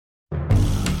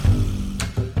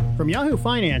From Yahoo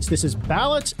Finance, this is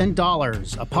Ballots and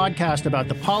Dollars, a podcast about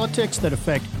the politics that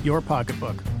affect your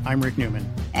pocketbook. I'm Rick Newman.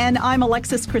 And I'm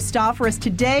Alexis Christoforous.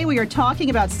 Today we are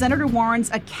talking about Senator Warren's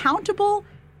Accountable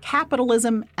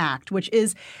Capitalism Act, which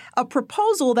is a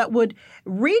proposal that would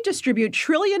redistribute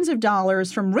trillions of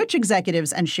dollars from rich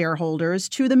executives and shareholders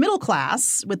to the middle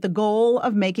class with the goal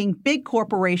of making big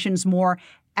corporations more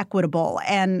equitable.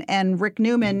 And Rick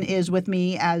Newman is with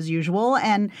me as usual.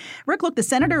 And Rick, look, the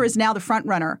senator is now the front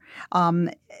runner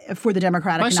for the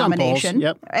Democratic nomination. Polls,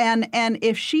 yep. And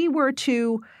if she were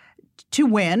to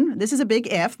win, this is a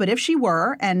big if, but if she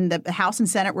were, and the House and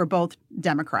Senate were both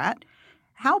Democrat,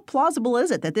 how plausible is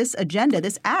it that this agenda,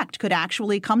 this act, could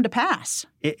actually come to pass?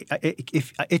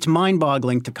 It's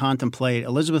mind-boggling to contemplate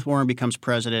Elizabeth Warren becomes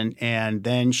president and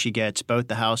then she gets both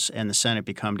the House and the Senate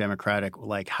become Democratic,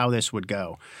 like how this would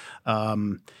go.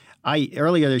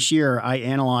 Earlier this year, I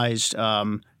analyzed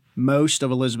most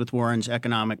of Elizabeth Warren's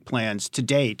economic plans to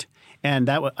date. And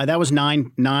that was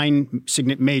nine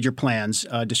major plans,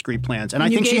 discrete plans, and I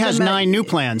think she has 9 new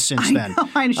plans since then.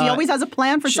 She always has a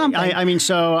plan for something. I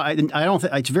don't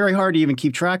think it's very hard to even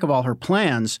keep track of all her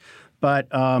plans. But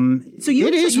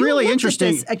it is really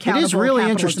interesting. It is really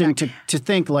interesting to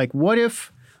think, like, what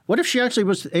if she actually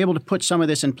was able to put some of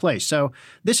this in place? So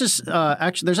this is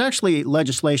there's actually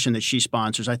legislation that she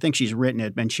sponsors. I think she's written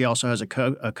it, and she also has a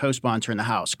co-sponsor in the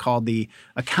House called the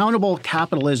Accountable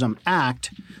Capitalism Act.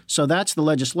 So that's the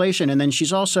legislation. And then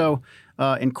she's also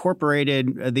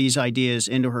incorporated these ideas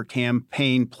into her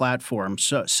campaign platform.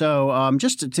 So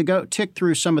just to go tick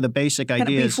through some of the basic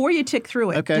ideas. Before you tick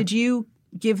through it, okay. Did you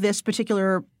give this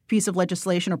particular piece of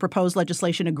legislation or proposed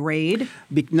legislation a grade?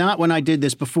 Not when I did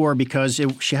this before because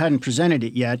she hadn't presented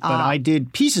it yet, but I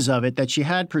did pieces of it that she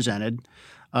had presented.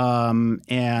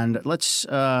 And let's so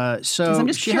I'm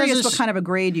just curious what kind of a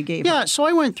grade you gave her. Yeah, so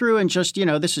I went through and just,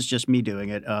 this is just me doing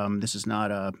it. This is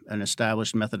not an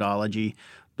established methodology,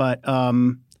 but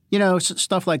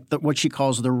stuff like what she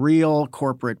calls the real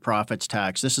corporate profits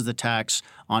tax. This is the tax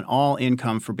on all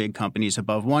income for big companies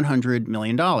above $100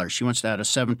 million. She wants to add a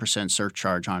 7%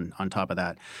 surcharge on top of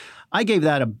that. I gave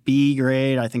that a B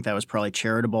grade. I think that was probably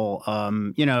charitable.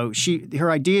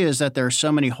 Her idea is that there are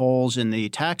so many holes in the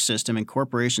tax system and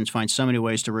corporations find so many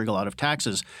ways to wriggle out of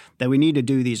taxes that we need to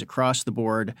do these across the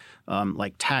board,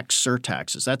 like tax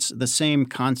surtaxes. That's the same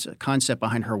concept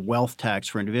behind her wealth tax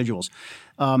for individuals.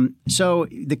 So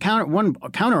the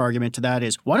counter argument to that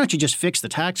is, why don't you just fix the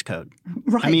tax code?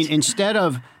 Right. I mean, instead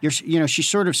of she's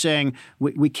sort of saying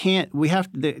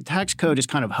the tax code is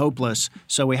kind of hopeless,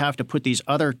 so we have to put these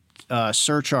other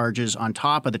surcharges on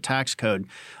top of the tax code.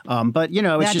 But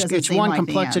it's one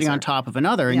complexity on top of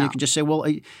another, and you can just say, well,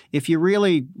 if you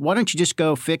really, why don't you just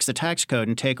go fix the tax code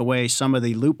and take away some of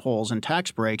the loopholes and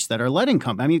tax breaks that are letting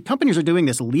companies are doing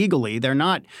this legally. We're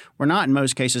not in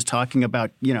most cases talking about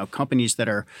companies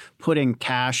that are putting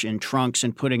cash in trunks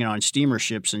and putting it on steamer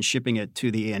ships and shipping it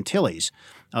to the Antilles.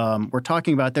 We're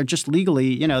talking about they're just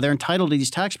legally, they're entitled to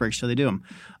these tax breaks, so they do them.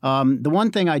 The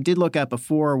one thing I did look at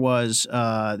before was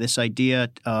this idea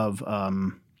of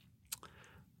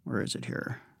where is it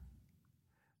here?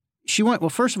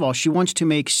 First of all, she wants to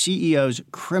make CEOs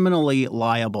criminally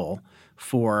liable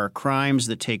for crimes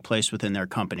that take place within their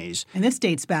companies. And this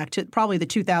dates back to probably the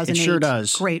 2008 it sure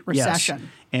does. Great Recession. Yes.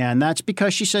 And that's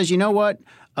because she says, you know what?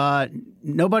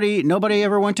 Nobody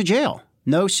ever went to jail.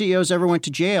 No CEOs ever went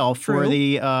to jail for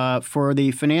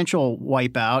the financial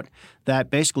wipeout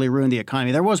that basically ruined the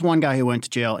economy. There was one guy who went to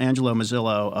jail, Angelo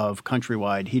Mozillo of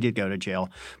Countrywide. He did go to jail.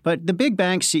 But the big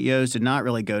bank CEOs did not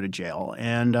really go to jail.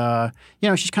 And,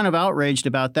 she's kind of outraged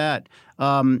about that.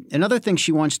 Another thing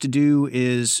she wants to do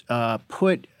is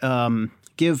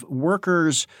give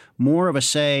workers more of a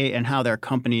say in how their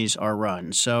companies are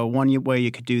run. So one way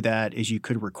you could do that is you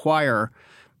could require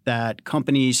that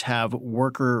companies have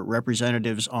worker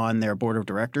representatives on their board of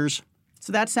directors.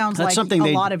 So that sounds like a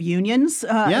lot of unions. It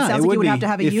sounds like you would have to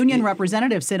have a union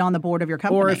representative sit on the board of your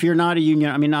company. Or if you're not a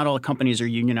union, not all companies are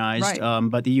unionized, right.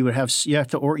 But you'd have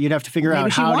to figure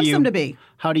out how do you. Maybe she wants them to be.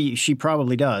 How do you? She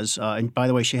probably does. And by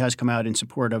the way, she has come out in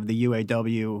support of the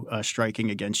UAW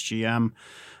striking against GM.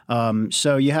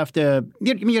 So you have to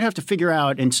you'd have to figure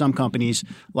out in some companies,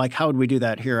 like, how would we do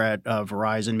that here at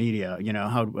Verizon Media?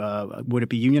 How would it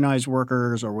be unionized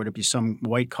workers or would it be some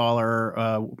white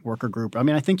collar worker group?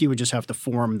 I think you would just have to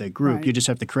form the group. Right. You just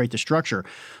have to create the structure.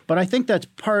 But I think that's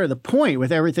part of the point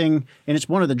with everything, and it's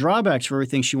one of the drawbacks for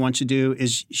everything she wants to do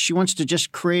is she wants to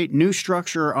just create new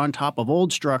structure on top of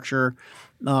old structure,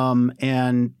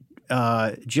 and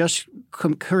just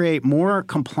create more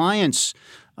compliance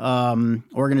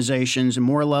organizations and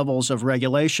more levels of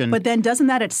regulation. But then doesn't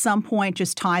that at some point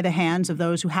just tie the hands of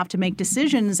those who have to make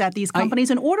decisions at these companies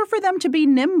in order for them to be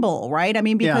nimble, right? I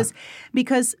mean,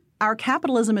 because our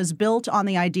capitalism is built on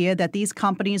the idea that these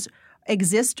companies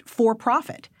exist for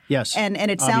profit. Yes. And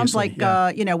it sounds like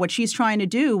what she's trying to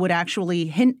do would actually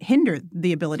hinder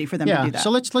the ability for them to do that. So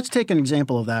let's take an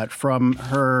example of that from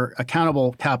her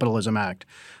Accountable Capitalism Act.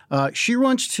 She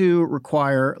wants to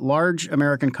require large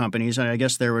American companies, and I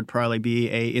guess there would probably be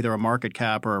either a market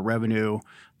cap or a revenue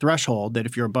threshold that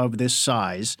if you're above this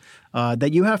size,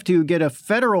 that you have to get a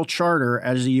federal charter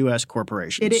as a U.S.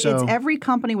 corporation. It's every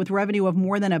company with revenue of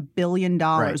more than $1 billion,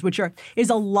 right, which is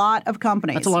a lot of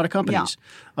companies. That's a lot of companies.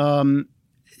 Yeah.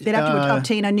 They'd have to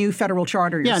obtain a new federal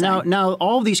charter. Now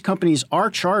all of these companies are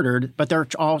chartered, but they're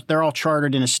all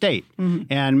chartered in a state,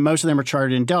 and most of them are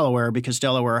chartered in Delaware because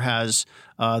Delaware has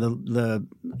the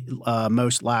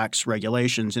most lax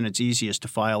regulations, and it's easiest to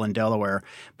file in Delaware.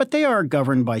 But they are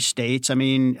governed by states. I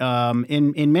mean,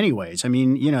 in many ways. I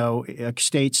mean,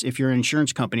 states. If you're an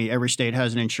insurance company, every state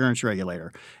has an insurance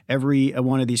regulator. Every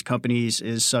one of these companies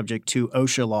is subject to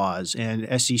OSHA laws and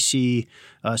SEC,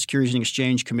 Securities and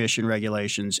Exchange Commission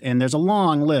regulations, and there's a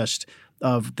long list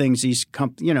of things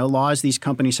laws these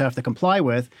companies have to comply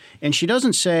with. And she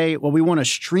doesn't say, well, we want to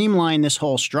streamline this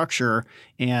whole structure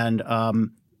and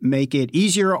make it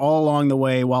easier all along the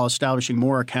way while establishing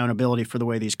more accountability for the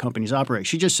way these companies operate.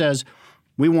 She just says,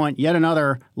 we want yet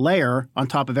another layer on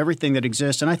top of everything that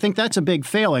exists. And I think that's a big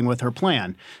failing with her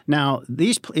plan. Now,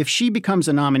 if she becomes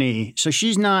a nominee, so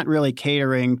she's not really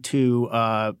catering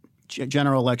to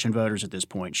general election voters at this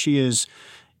point. She is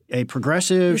a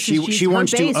progressive. She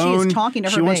wants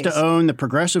to own the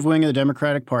progressive wing of the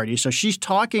Democratic Party. So she's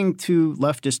talking to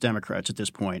leftist Democrats at this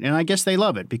point, and I guess they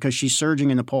love it because she's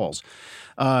surging in the polls.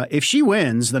 If she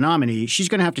wins the nominee, she's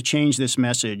going to have to change this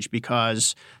message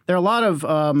because there are a lot of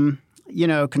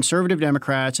conservative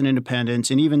Democrats and independents,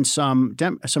 and even some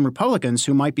Republicans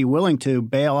who might be willing to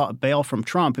bail from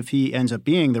Trump if he ends up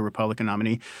being the Republican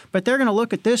nominee. But they're going to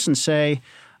look at this and say,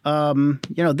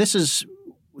 this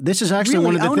is actually really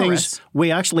one of the onerous things we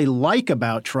actually like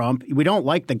about Trump. We don't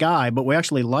like the guy, but we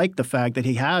actually like the fact that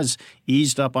he has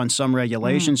eased up on some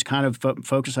regulations, kind of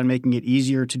focused on making it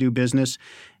easier to do business.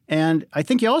 And I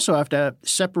think you also have to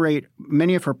separate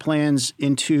many of her plans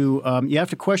into you have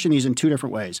to question these in two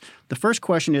different ways. The first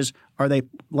question is, are they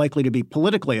likely to be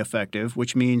politically effective,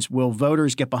 which means will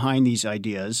voters get behind these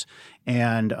ideas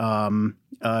and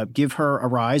give her a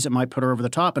rise that might put her over the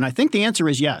top? And I think the answer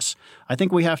is yes. I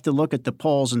think we have to look at the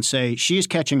polls and say she is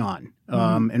catching on.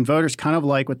 And voters kind of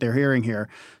like what they're hearing here.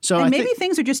 So maybe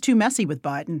things are just too messy with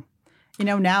Biden.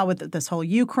 Now with this whole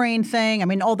Ukraine thing, I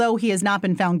mean, although he has not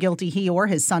been found guilty, he or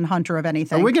his son Hunter, of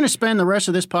anything. Are we going to spend the rest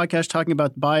of this podcast talking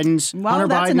about Hunter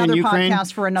Biden another and Ukraine?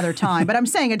 Podcast for another time. But I'm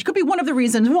saying it could be one of the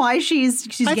reasons why she's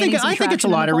gaining some I think it's a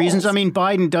lot of reasons. I mean,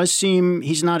 Biden does seem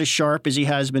he's not as sharp as he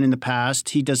has been in the past.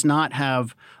 He does not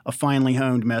have a finely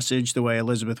honed message the way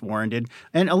Elizabeth Warren did.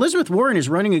 And Elizabeth Warren is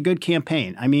running a good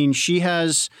campaign. I mean, she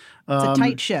has it's a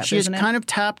tight ship, She has kind of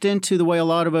tapped into the way a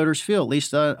lot of voters feel, at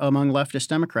least among leftist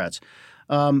Democrats.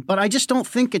 But I just don't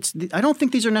think I don't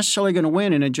think these are necessarily going to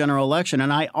win in a general election.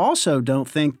 And I also don't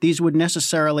think these would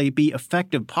necessarily be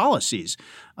effective policies.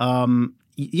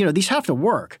 These have to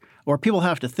work, or people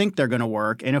have to think they're going to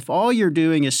work. And if all you're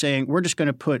doing is saying, we're just going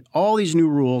to put all these new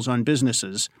rules on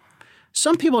businesses,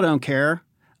 some people don't care.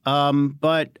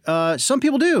 But some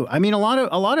people do. I mean, a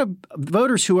lot of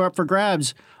voters who are up for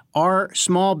grabs are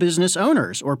small business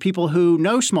owners or people who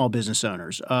know small business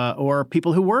owners or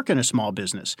people who work in a small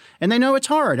business. And they know it's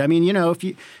hard. I mean, if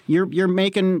you're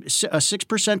making a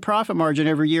 6% profit margin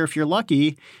every year if you're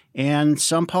lucky, and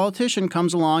some politician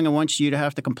comes along and wants you to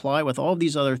have to comply with all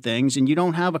these other things, and you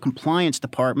don't have a compliance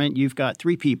department, you've got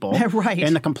 3 people. Right.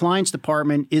 And the compliance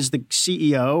department is the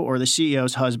CEO or the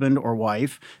CEO's husband or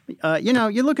wife.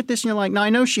 You look at this and you're like, now I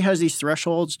know she has these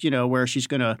thresholds, where she's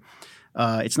going to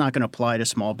it's not going to apply to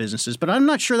small businesses, but I'm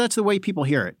not sure that's the way people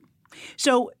hear it.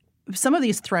 So some of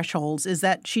these thresholds is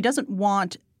that she doesn't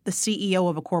want the CEO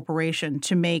of a corporation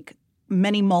to make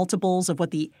many multiples of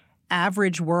what the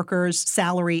average worker's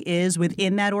salary is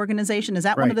within that organization. Is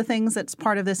that one of the things that's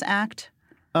part of this act?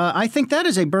 I think that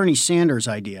is a Bernie Sanders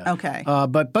idea. Okay.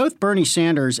 But both Bernie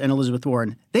Sanders and Elizabeth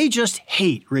Warren, they just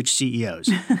hate rich CEOs.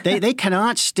 they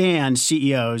cannot stand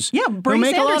CEOs who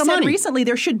make a lot of money. Said recently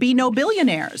there should be no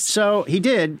billionaires. So he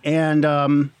did. And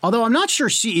although I'm not sure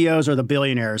CEOs are the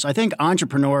billionaires, I think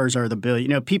entrepreneurs are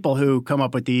the people who come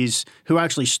up with these, who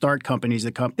actually start companies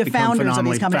that become the founders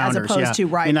phenomenally of these companies, as opposed to,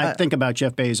 right. I think about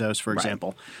Jeff Bezos, for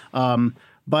example.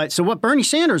 But so what Bernie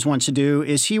Sanders wants to do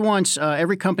is he wants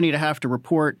every company to have to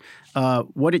report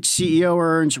what its CEO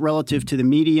earns relative to the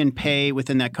median pay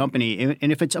within that company.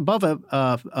 And if it's above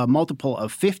a multiple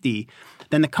of 50,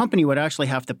 then the company would actually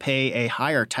have to pay a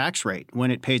higher tax rate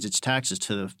when it pays its taxes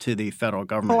to the federal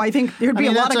government. Oh, I think there'd be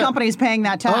a lot of companies paying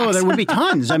that tax. Oh, there would be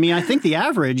tons. I mean, I think the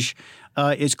average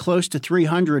is close to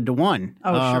 300 to 1.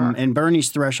 Oh, sure. And Bernie's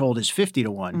threshold is 50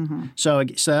 to 1. Mm-hmm. So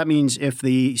that means if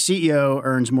the CEO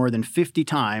earns more than 50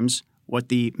 times what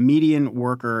the median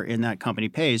worker in that company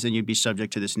pays, then you'd be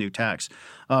subject to this new tax.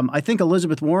 I think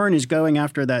Elizabeth Warren is going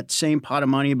after that same pot of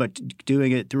money, but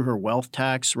doing it through her wealth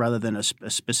tax rather than a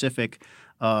specific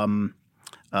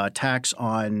tax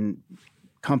on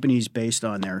companies based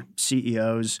on their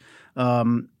CEOs.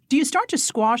 Do you start to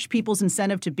squash people's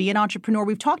incentive to be an entrepreneur?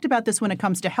 We've talked about this when it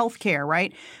comes to healthcare,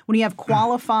 right? When you have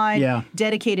qualified,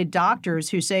 dedicated doctors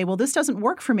who say, well, this doesn't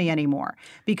work for me anymore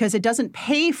because it doesn't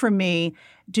pay for me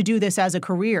to do this as a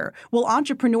career. Will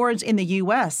entrepreneurs in the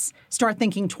U.S. start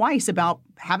thinking twice about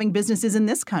having businesses in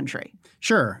this country?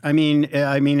 Sure. I mean,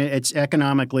 it's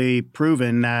economically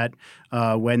proven that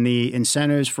when the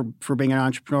incentives for being an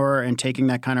entrepreneur and taking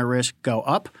that kind of risk go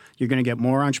up, you're going to get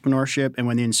more entrepreneurship. And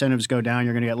when the incentives go down,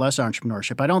 you're going to get less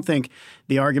entrepreneurship. I don't think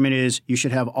the argument is you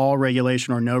should have all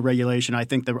regulation or no regulation. I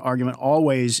think the argument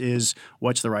always is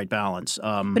what's the right balance.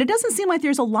 But it doesn't seem like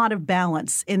there's a lot of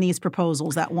balance in these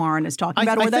proposals that Warren is talking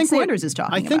about or that Sanders is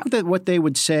talking about. I think that what they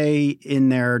would say in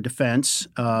their defense,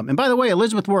 and by the way,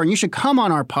 Elizabeth Warren, you should come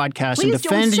on our podcast and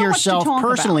defend yourself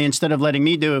personally instead of letting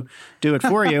me do it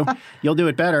for you. You'll do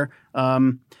it better.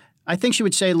 I think she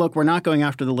would say, look, we're not going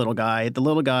after the little guy. The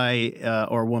little guy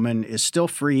or woman is still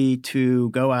free to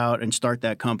go out and start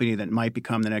that company that might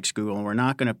become the next Google. And we're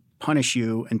not going to punish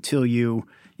you until you,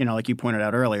 like you pointed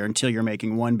out earlier, until you're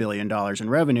making $1 billion in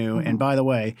revenue. Mm-hmm. And by the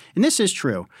way, and this is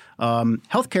true,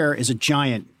 healthcare is a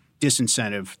giant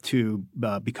disincentive to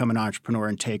become an entrepreneur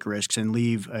and take risks and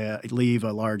leave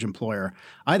a large employer.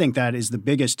 I think that is the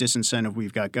biggest disincentive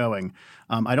we've got going.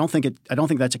 I don't think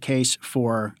that's a case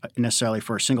necessarily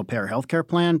for a single payer healthcare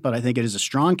plan, but I think it is a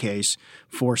strong case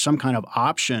for some kind of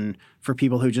option for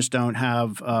people who just don't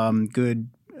have good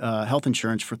health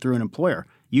insurance through an employer.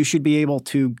 You should be able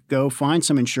to go find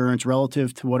some insurance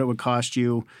relative to what it would cost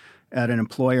you at an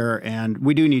employer, and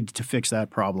we do need to fix that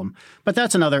problem. But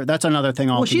that's another thing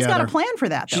altogether. Well, she's got a plan for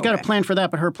that. She's got a plan for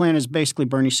that, but her plan is basically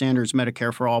Bernie Sanders'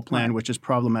 Medicare for All plan, which is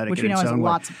problematic in its own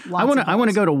way. I want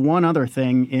to go to one other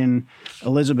thing in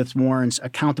Elizabeth Warren's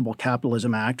Accountable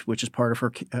Capitalism Act, which is part of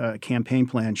her campaign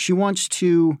plan. She wants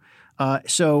to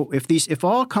so if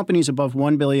all companies above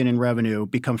 $1 billion in revenue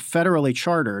become federally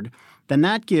chartered, then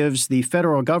that gives the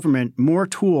federal government more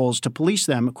tools to police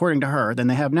them, according to her, than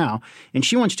they have now. And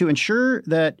she wants to ensure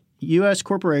that U.S.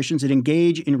 corporations that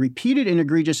engage in repeated and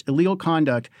egregious illegal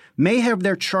conduct may have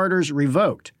their charters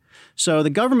revoked. So the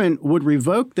government would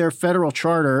revoke their federal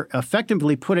charter,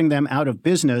 effectively putting them out of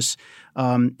business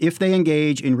if they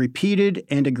engage in repeated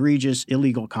and egregious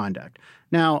illegal conduct.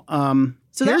 Now,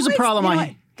 here's a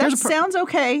problem. That sounds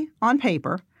okay on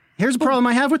paper. Here's a problem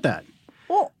I have with that.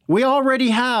 Well, we already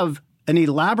have an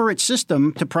elaborate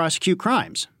system to prosecute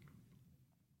crimes.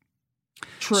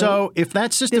 True. So if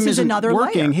that system isn't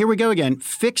working, layer. Here we go again.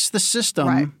 Fix the system.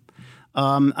 Right.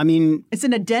 It's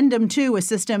an addendum to a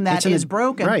system that is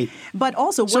broken. Right. But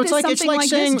also, what does something like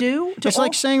this do? It's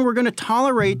like saying we're going to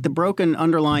tolerate the broken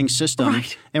underlying system,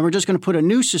 and we're just going to put a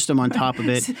new system on top of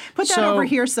it. Put that over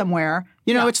here somewhere.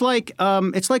 It's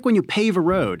like when you pave a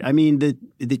road. I mean,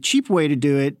 the cheap way to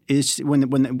do it is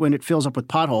when it fills up with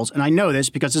potholes. And I know this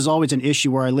because there's always an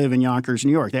issue where I live in Yonkers,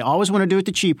 New York. They always want to do it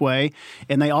the cheap way,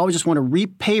 and they always just want to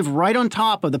repave right on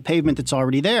top of the pavement that's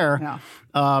already there. Yeah.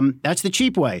 That's the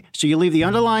cheap way. So you leave the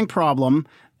underlying problem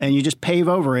and you just pave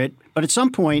over it. But at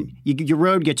some point, your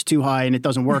road gets too high and it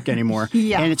doesn't work anymore.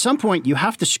 Yeah. And at some point, you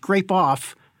have to scrape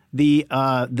off the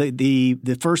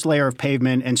first layer of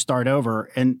pavement and start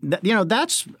over, and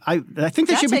I think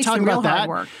they should be talking about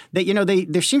that. That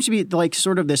there seems to be like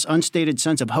sort of this unstated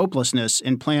sense of hopelessness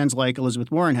in plans like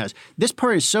Elizabeth Warren has. This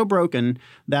part is so broken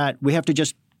that we have to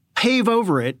just pave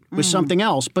over it with something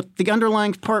else, but the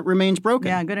underlying part remains broken.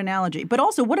 Yeah, good analogy. But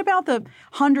also, what about the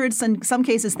hundreds and some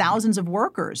cases thousands of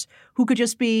workers who could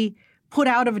just be put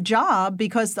out of a job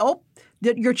because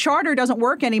your charter doesn't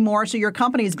work anymore, so your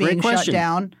company is being shut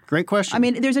down. Great question. I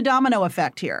mean, there's a domino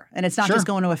effect here, and it's not just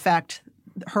going to affect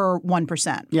her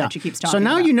 1% that she keeps talking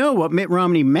about. So now you know what Mitt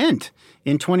Romney meant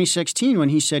in 2016 when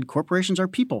he said, corporations are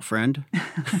people, friend.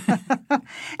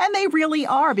 And they really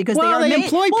are because they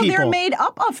employ people. They're made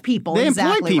up of people. They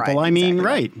employ people. Right. I mean,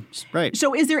 exactly right.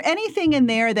 So is there anything in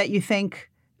there that you think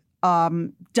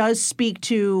does speak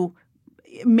to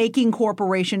making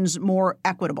corporations more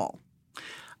equitable?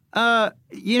 In a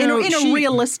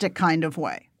realistic kind of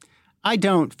way. I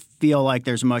don't feel like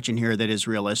there's much in here that is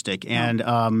realistic, and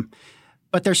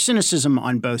but there's cynicism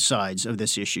on both sides of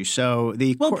this issue. So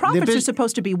profits are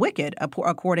supposed to be wicked,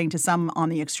 according to some on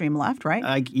the extreme left,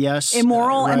 right? Yes,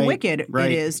 immoral and wicked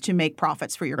it is to make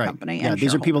profits for your company. Yeah, and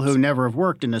these are people who never have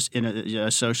worked in a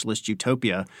socialist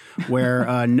utopia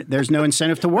where there's no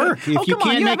incentive to work. If you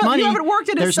can't make money, you haven't worked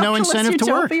in there's no incentive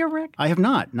utopia, to work. Rick? I have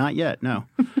not yet. No.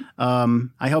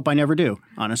 I hope I never do.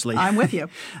 Honestly, I'm with you.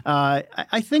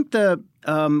 I think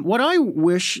what I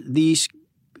wish these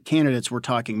candidates we're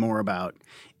talking more about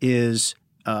is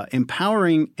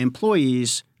empowering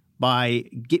employees by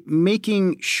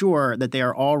making sure that they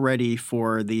are all ready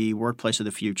for the workplace of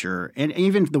the future and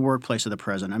even the workplace of the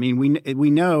present. I mean,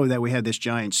 we know that we have this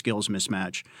giant skills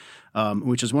mismatch,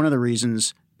 which is one of the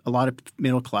reasons a lot of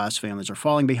middle-class families are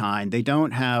falling behind. They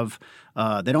don't have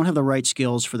the right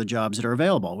skills for the jobs that are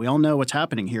available. We all know what's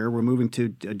happening here. We're moving to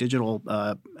a digital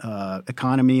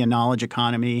economy, a knowledge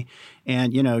economy,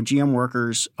 and GM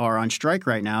workers are on strike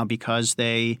right now because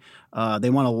they want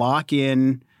to lock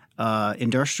in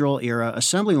industrial era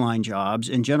assembly line jobs,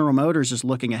 and General Motors is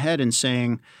looking ahead and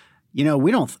saying, we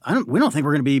don't think we're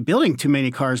going to be building too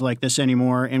many cars like this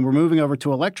anymore, and we're moving over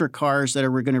to electric cars that are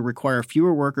going to require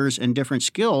fewer workers and different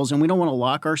skills, and we don't want to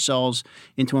lock ourselves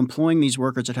into employing these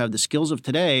workers that have the skills of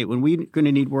today when we're going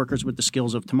to need workers with the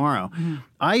skills of tomorrow. Mm-hmm.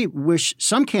 I wish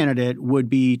some candidate would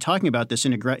be talking about this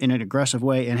in an aggressive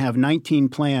way and have 19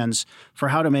 plans for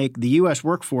how to make the U.S.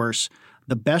 workforce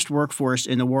the best workforce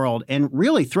in the world and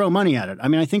really throw money at it. I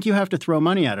mean, I think you have to throw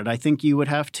money at it. I think you would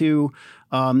have to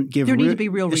there need to be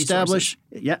real resources.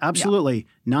 Yeah, absolutely. Yeah.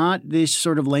 Not these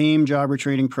sort of lame job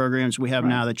retraining programs we have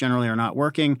now that generally are not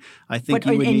working. I think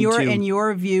you would need to. In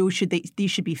your view,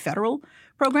 these should be federal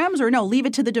programs, or no? Leave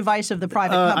it to the device of the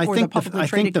private or the publicly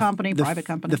traded company, private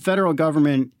company. The federal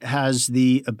government has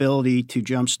the ability to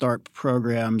jumpstart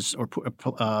programs or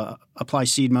apply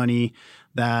seed money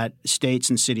that states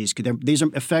and cities – these are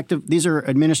effective. These are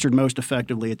administered most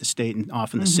effectively at the state and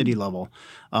often the city level.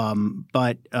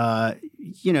 But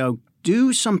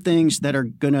do some things that are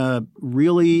going to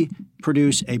really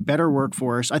produce a better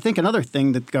workforce. I think another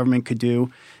thing that the government could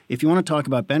do, if you want to talk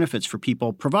about benefits for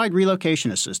people, provide relocation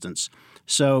assistance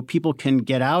so people can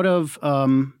get out of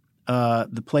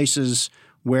the places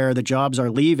where the jobs are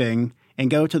leaving and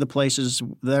go to the places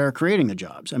that are creating the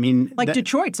jobs. I mean,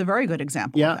 Detroit's a very good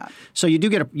example of that. So you do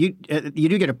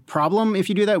get a problem if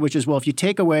you do that, which is, well, if you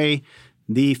take away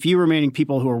the few remaining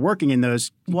people who are working in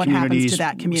those what communities, happens to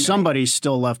that community? Somebody's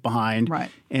still left behind. Right.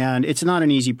 And it's not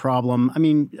an easy problem. I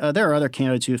mean, there are other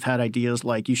candidates who have had ideas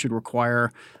like you should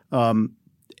require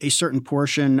a certain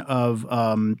portion of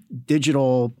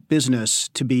digital business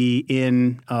to be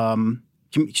in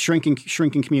shrinking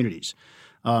communities.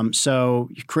 So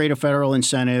you create a federal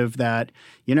incentive that,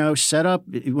 set up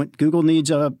 – Google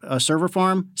needs a server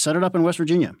farm, set it up in West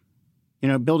Virginia.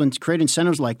 Build and create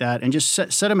incentives like that and just set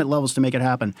them at levels to make it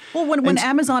happen. Well, when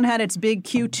Amazon had its big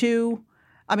Q2 –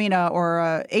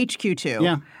 or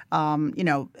HQ2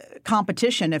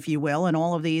 competition, if you will, and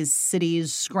all of these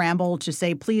cities scrambled to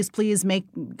say, please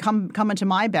come into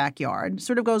my backyard,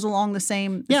 sort of goes along the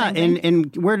same thing.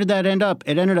 And where did that end up?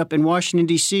 It ended up in Washington,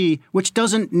 D.C., which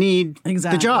doesn't need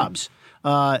the jobs.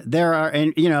 There are,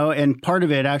 and part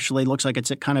of it actually looks like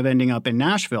it's kind of ending up in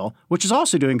Nashville, which is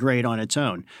also doing great on its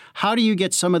own. How do you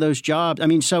get some of those jobs? I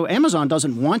mean, so Amazon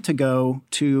doesn't want to go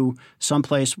to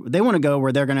someplace. They want to go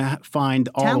where they're going to find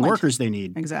all the workers they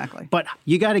need. Exactly. But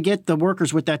you got to get the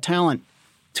workers with that talent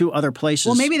to other places.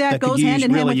 Well, maybe that goes hand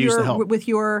in hand with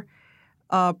your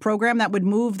program that would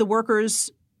move the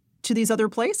workers to these other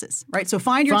places, right? So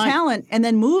find your talent and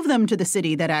then move them to the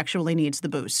city that actually needs the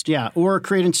boost. Yeah, or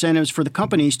create incentives for the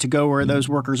companies to go where those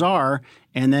workers are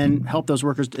and then help those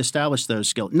workers establish those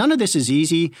skills. None of this is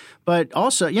easy, but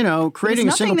also, creating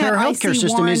a single-payer healthcare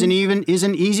system isn't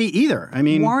easy either. I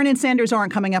mean, Warren and Sanders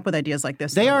aren't coming up with ideas like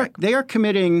this. They're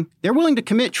willing to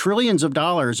commit trillions of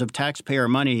dollars of taxpayer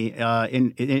money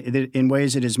in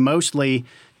ways that is mostly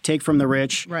take from the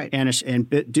rich and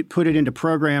put it into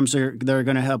programs that are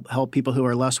going to help people who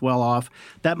are less well off.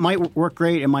 That might work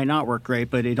great. It might not work great,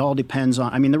 but it all depends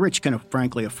on. I mean, the rich can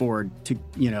frankly afford to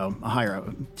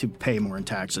to pay more in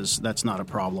taxes. That's not a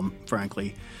problem,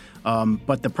 frankly.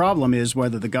 But the problem is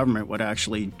whether the government would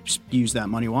actually use that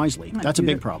money wisely. That's a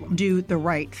big problem. Do the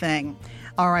right thing.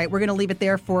 All right, we're going to leave it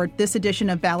there for this edition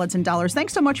of Ballots and Dollars.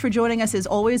 Thanks so much for joining us. As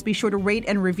always, be sure to rate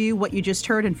and review what you just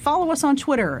heard and follow us on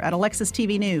Twitter at Alexis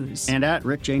TV News. And at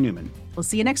Rick J. Newman. We'll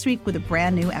see you next week with a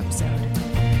brand new episode.